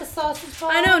 Would you like a sausage ball?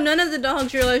 I know none of the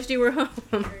dogs realized you were home.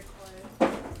 Very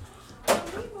quiet.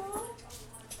 Hey, Mom.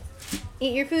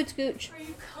 Eat your food, Scooch. Are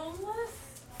you comeless?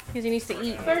 Because he needs to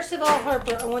eat. First of all,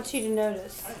 Harper, I want you to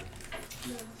notice.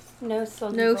 No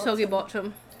soggy No bottom. soggy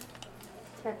bottom.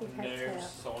 Tappy pat There's tap.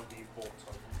 soggy bottom.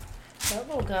 That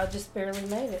little guy just barely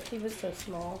made it. He was so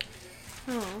small.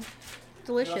 Oh,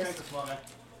 delicious. Small guy.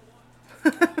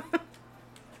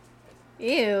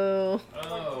 Ew. Oh,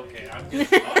 okay. I'm good.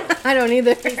 I don't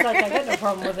either. He's like, I got no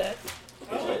problem with it.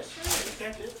 Oh,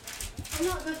 I'm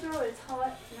not going to throw it. It's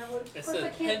hot. And I would, it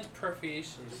said head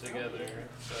perforations together,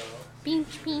 so.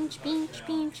 Pinch, pinch, pinch,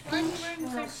 pinch, Why are you pinch. wearing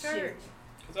the Oh, same shirt?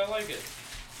 Because I like it.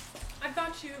 I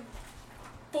got you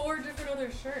 4 different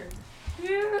other shirts.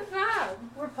 You're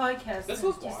fine. We're podcasting, This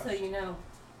was just so washed. you know.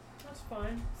 That's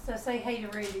fine. So say hey to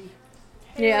Randy.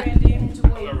 Hey, Yeah. Randy. And to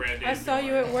Hello, Wade. Randy. I saw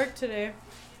you at work today.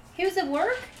 He was at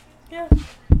work? Yeah.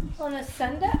 On a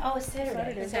Sunday? Oh, it's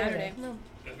Saturday. Saturday. No.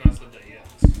 It's not Sunday yet.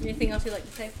 Anything else you'd like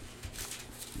to say?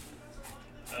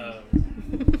 I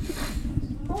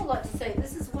would like to say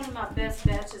this is one of my best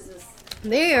batches of.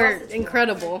 They are Sausage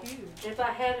incredible. If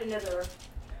I had another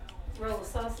roll of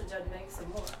sausage, I'd make some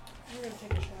more. I'm gonna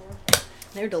take a shower.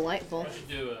 They're delightful. I should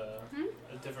do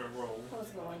a different role. I was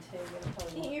going to, but I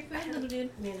probably Eat your won't food, little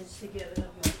dude. manage to get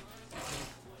enough.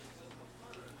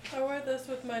 I wear this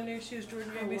with my new shoes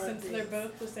Jordan gave me love since they're these.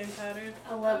 both the same pattern.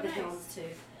 I love Oh, the nice. helms too.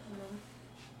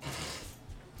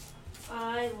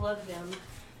 I love them.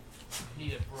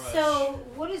 Need a brush. So,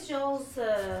 what is y'all's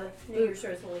New Year's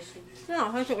resolution?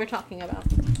 No, that's what we're talking about.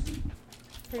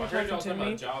 Are you I heard talking y'all to talking me?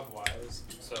 about job wise.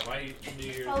 So my New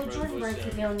Year's Oh, Jordan breaks it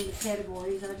resolution down into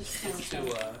categories. I just is found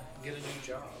to some. get a new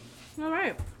job. All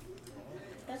right.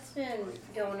 That's been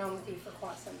going on with you for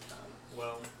quite some time.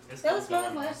 Well, it's That was still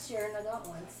mine going. last year, and I got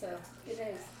one. So good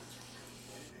news.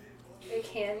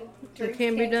 It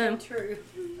can be done. Come true.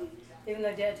 Even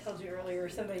though Dad told you earlier, or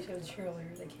somebody told you earlier,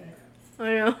 they can't.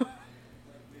 I know.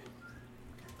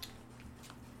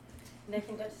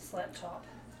 Nathan got to slap chop.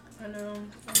 I know.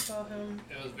 I saw him.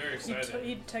 It was very He, exciting.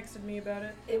 he texted me about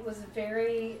it. It was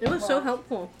very. It was so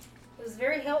helpful. It was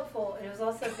very helpful, and it was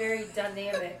also very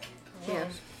dynamic.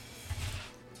 Yes.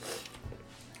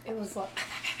 It was like.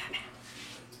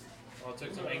 I'll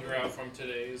take some anger out from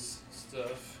today's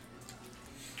stuff.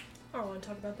 I don't want to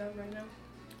talk about that right now.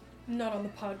 Not on the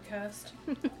podcast.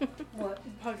 What?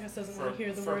 The podcast doesn't For, want to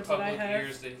hear the for words that I public have.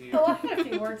 ears to hear. Oh, I had a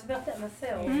few words about that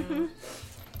myself.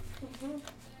 Mm-hmm.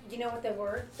 You know what they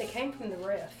were? They came from the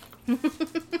ref. Mine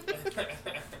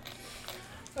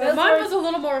words- was a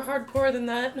little more hardcore than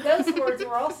that. Those words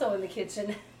were also in the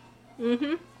kitchen.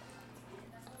 Mm-hmm.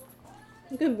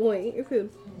 Good boy. Eat your food.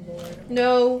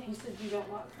 No. He said you don't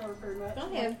like her very much. Go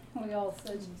ahead. We all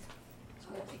said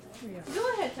Yeah.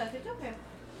 Go ahead, Tuck. It's okay.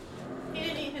 He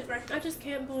didn't eat his breakfast. I just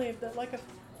can't believe that like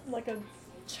a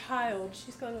child,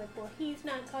 she's going like, well, he's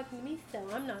not talking to me, so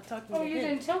I'm not talking Oh, to you him.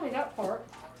 didn't tell me that part.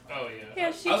 Oh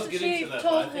yeah. Yeah, I was getting she to that,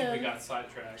 told but I think we him- got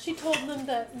sidetracked. She told them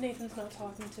that Nathan's not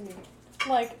talking to me.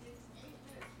 Like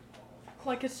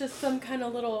it's just some kind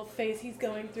of little phase he's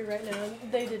going through right now.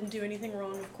 They didn't do anything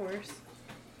wrong, of course.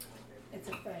 It's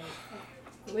a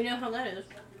phase. We know how that is.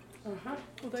 Uh-huh.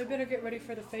 Well, they better get ready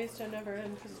for the phase to never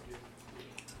end, because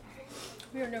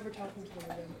we are never talking to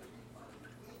them again.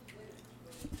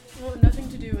 I want nothing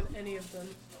to do with any of them.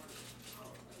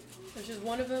 There's just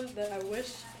one of them that I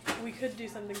wish we could do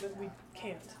something that we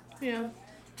can't Yeah.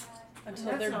 until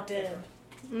That's they're not dead. fair.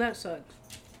 And that sucks.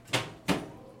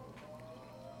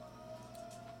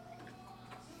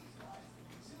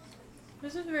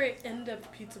 This is very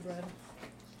end-up pizza bread.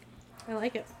 I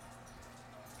like it.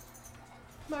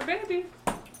 My baby.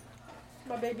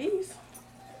 My babies.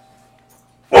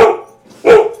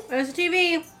 There's the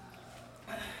TV.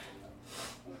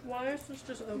 Why is this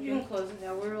just You can open? close it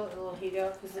now. We're a little heat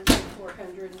up because it's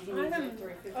 400 and he needs it at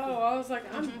 350. Oh, I was like,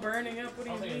 I'm burning up. What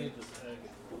I do don't you think I mean? need this egg.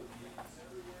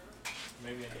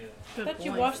 Maybe I need it. I Good thought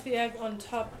you boy. washed the egg on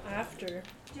top after.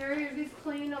 Jerry, are these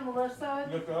clean on the left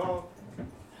side? Look off.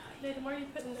 Nathan, why are you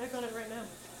putting egg on it right now?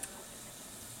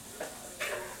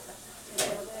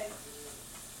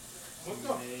 What's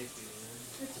up? Maybe.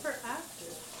 It's for after.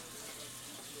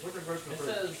 What's the first It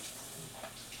says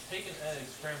take an egg,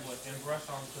 scramble it, and brush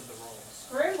onto the rolls.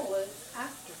 Scramble it.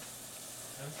 After.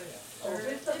 And say yeah. Oh, Stir.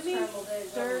 it's a It means scrambled egg.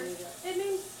 stir. It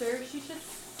means stir. She's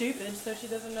just stupid, so she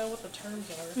doesn't know what the terms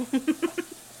are.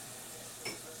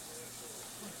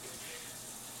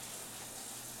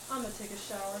 I'm gonna take a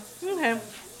shower. Okay.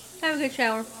 Have a good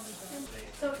shower.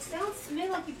 So it sounds to me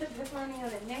like you put pepperoni on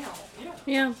it now.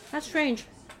 Yeah, that's strange.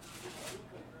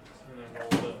 And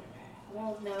then roll it.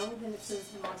 Well, no, then it says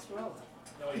mozzarella.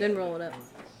 Oh, yeah. Then roll it up.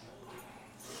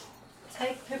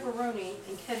 Take pepperoni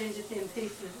and cut into thin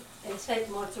pieces and take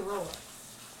mozzarella.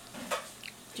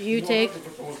 Do you take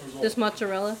this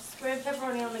mozzarella? Spread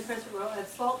pepperoni on the crescent roll, add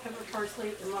salt, pepper,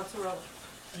 parsley, and mozzarella.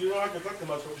 You know I can talk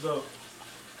about the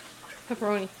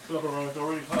Pepperoni. pepperoni. It's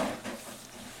already hot.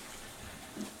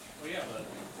 Oh yeah, but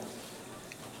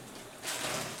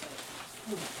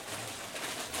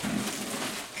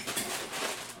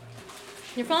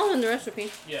You're following the recipe.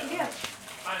 yeah. Yeah,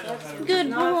 I know how to Good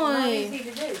not boy. easy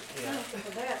to do. Yeah.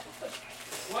 For that.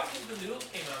 Why did the noodles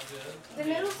came out good? The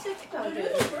noodles stick out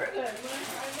good. were good.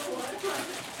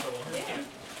 So, yeah.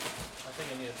 I think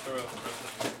I need to throw out the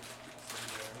recipe.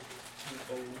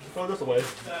 Throw this away.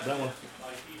 That one.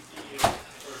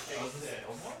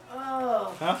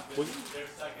 Oh. Huh?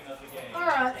 All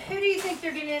right, who do you think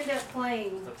they're going to end up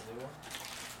playing? Is that the new one?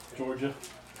 Georgia.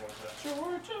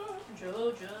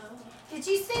 Georgia. Did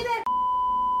you see that?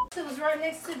 That was right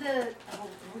next to the. Oh,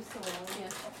 we still on, yeah.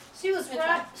 She was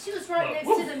right. She was right next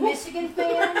to the Michigan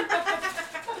fan.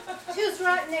 She was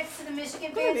right next to the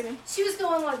Michigan fan. She was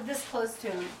going like this close to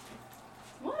him.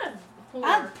 What?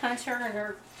 I'd punch her in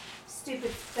her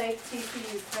stupid fake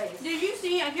TCU face. Did you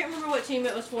see? I can't remember what team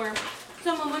it was for.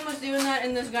 Some woman was doing that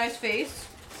in this guy's face,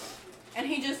 and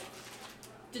he just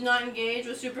did not engage.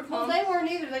 Was super Well, calm. they weren't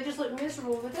either. They just looked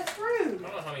miserable. But that's I rude.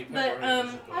 don't know how many But, pepperonis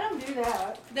you should put. I don't do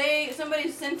that.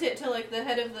 Somebody sent it to like the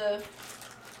head of the.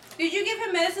 Did you give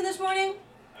him medicine this morning?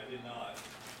 I did not.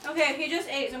 Okay, he just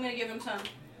ate, so I'm gonna give him some.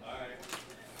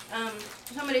 Alright.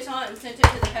 Somebody saw it and sent it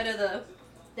to the head of the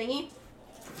thingy,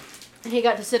 and he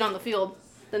got to sit on the field.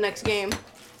 the next game.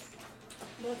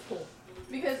 That's cool.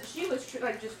 Because she was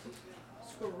just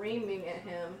screaming at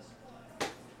him.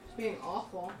 Just being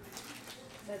awful.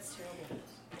 That's terrible.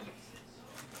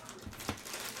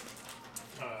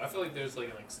 I feel like there's like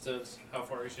an extent how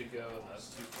far you should go, and that's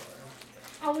too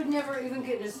far. I would never even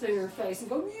get this thing in her face and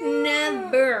go, yeah!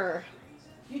 Never.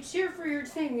 You cheer for your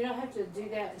team. You don't have to do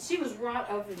that. She was right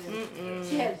over them. Mm-mm.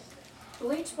 She had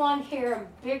bleach blonde hair and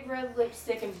big red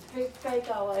lipstick and big fake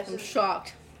I'm eyelashes.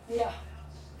 shocked. Yeah.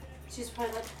 She's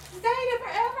probably like, Zeta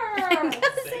forever!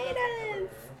 Zetas.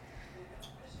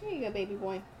 There you go, baby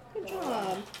boy. Good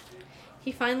job.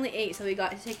 He finally ate, so he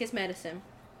got to take his medicine.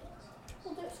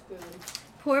 Well, that's good.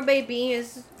 Poor baby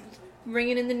is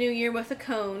ringing in the new year with a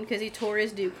cone because he tore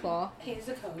his dew claw. He's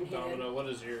a conehead. Domino, what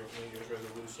is your New Year's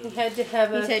resolution? He had to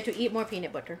have He said to eat more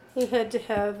peanut butter.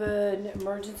 an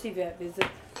emergency vet visit.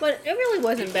 But it really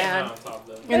wasn't You came bad. out on top,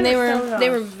 though. And They they were were so they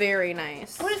were nice. very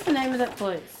nice. What is the name of that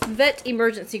place? Vet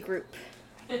Emergency Group.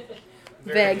 Very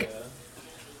Veg. good.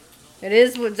 It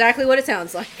is exactly what it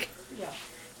sounds like. Yeah.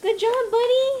 Good job,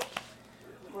 buddy.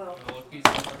 Well, Little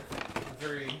pizza.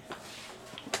 Very,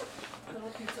 little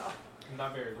pizza.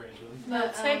 not very random. No,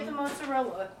 But, take the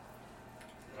mozzarella.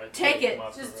 I Take it.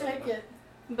 mozzarella. Just take it.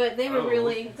 But they were Oh.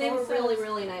 they were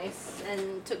really nice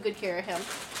and took good care of him.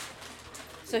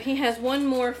 So he has one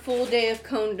more full day of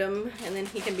condom, and then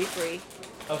he can be free.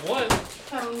 Of what?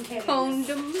 Coneheaded.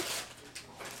 Condom.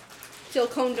 Till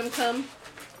condom come.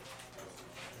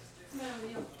 No,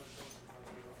 yeah.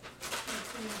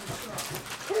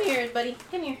 Come here, buddy.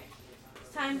 Come here.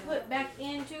 It's time to put back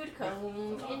into the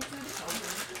comb. Into the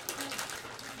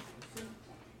comb.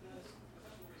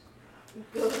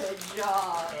 Good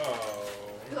job. Oh.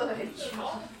 Good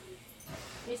job.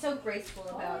 You're so graceful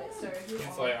about it, sir.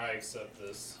 He's like, I accept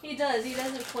this. He does. He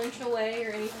doesn't flinch away or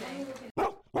anything.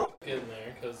 In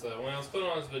there, because when I was putting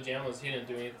on his pajamas, he didn't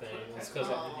do anything. It's because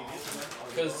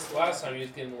last time he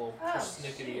was getting a little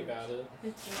persnickety about it.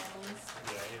 Yeah, he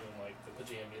didn't like the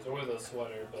pajamas or the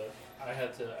sweater, but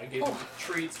I gave him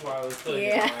treats while I was putting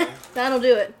it Yeah, on. that'll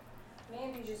do it.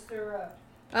 Mandy just threw up.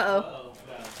 Uh-oh. Oh,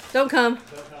 yeah. Don't come.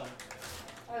 Don't come.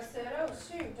 I said, oh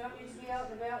shoot, don't need to be out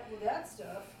and about with that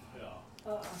stuff.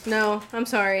 Yeah. No, I'm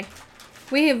sorry.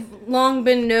 We have long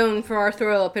been known for our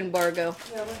throw-up embargo.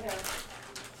 Yeah, we have.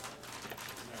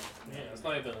 Yeah, it's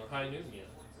not even high noon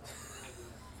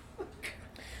yet.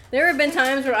 There have been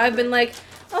times where I've been like,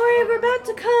 oh, we're about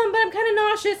to come, but I'm kind of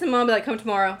nauseous. And Mom will be like, come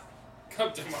tomorrow.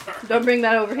 Come tomorrow. Don't bring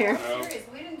that over here. I'm serious.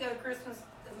 We didn't go to Christmas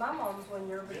at my mom's one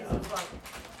year because it was like,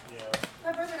 Yeah.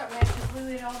 my brother got mad because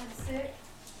Lily had all been sick.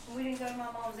 And we didn't go to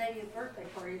my mom's 80th birthday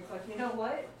party. It's like, you know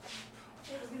what?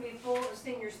 It was going to be full of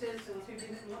senior citizens who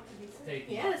didn't want to be sick. Take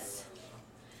Yes.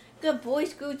 Good boy,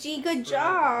 Scoochie. Good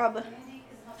job. Mandy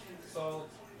is helping. salt,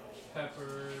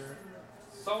 pepper,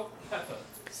 salt, pepper,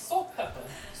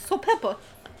 So pepper.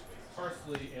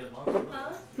 parsley, and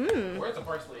mozzarella. Hmm. Where's the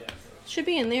parsley at? Should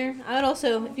be in there. I'd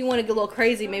also, if you want to get a little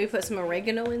crazy, maybe put some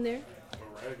oregano in there.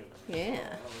 Oregano. Yeah. I don't know.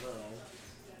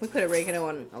 We put oregano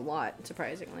on a lot,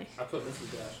 surprisingly. I put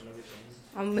Mrs. Dash and everything.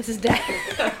 On Mrs.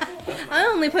 Dash. I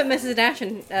only put Mrs. Dash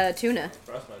in tuna.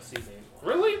 That's my seasoning.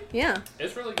 Really? Yeah.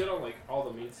 It's really good on like all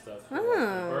the meat stuff. Oh.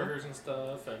 Like, burgers and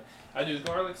stuff. And I do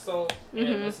garlic salt and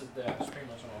Mrs. Dash, pretty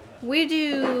much all of that. We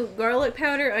do garlic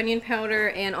powder, onion powder,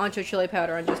 and ancho chili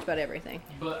powder on just about everything.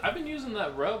 But I've been using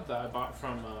that rub that I bought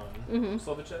from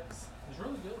Slovacek's. It's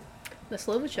really good. The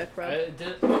Slovacek rub. I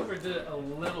overdid it a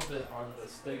little bit on the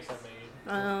steaks I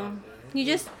made.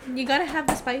 You gotta have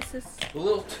the spices. A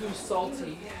little too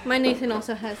salty. My Nathan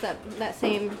also has that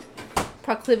same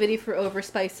proclivity for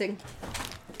overspicing.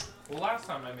 Well, last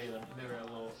time I made them, they were a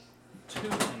little too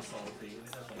salty. They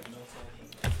had like no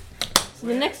salt. So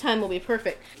the next time will be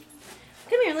perfect.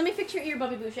 Come here, let me fix your ear,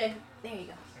 Bobby Boucher. There you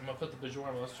go. I'm gonna put the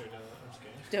Bichon mustard in it. I'm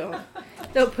just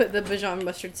kidding. Don't put the Bichon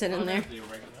mustard sin in there. The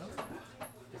oregano.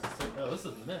 Oh, this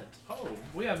is mint. Oh,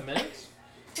 we have mint?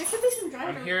 There should be some dry.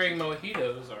 I'm hearing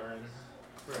mojitos are in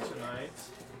for tonight.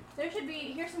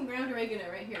 Here's some ground oregano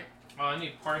right here. Oh, I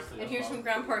need parsley. And as here's well. some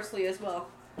ground parsley as well.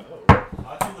 Oh.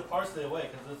 I threw the parsley away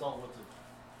because it's all what's it.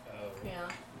 Oh. Yeah.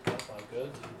 That's not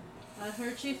good. I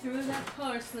heard you threw that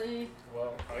parsley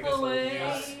Well, I guess I'll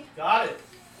away. use. Got it.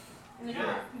 And if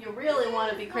you really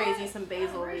want to be crazy, some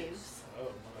basil leaves.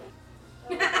 Oh,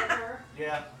 my.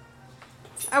 Yeah.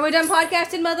 Are we done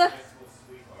podcasting, Mother?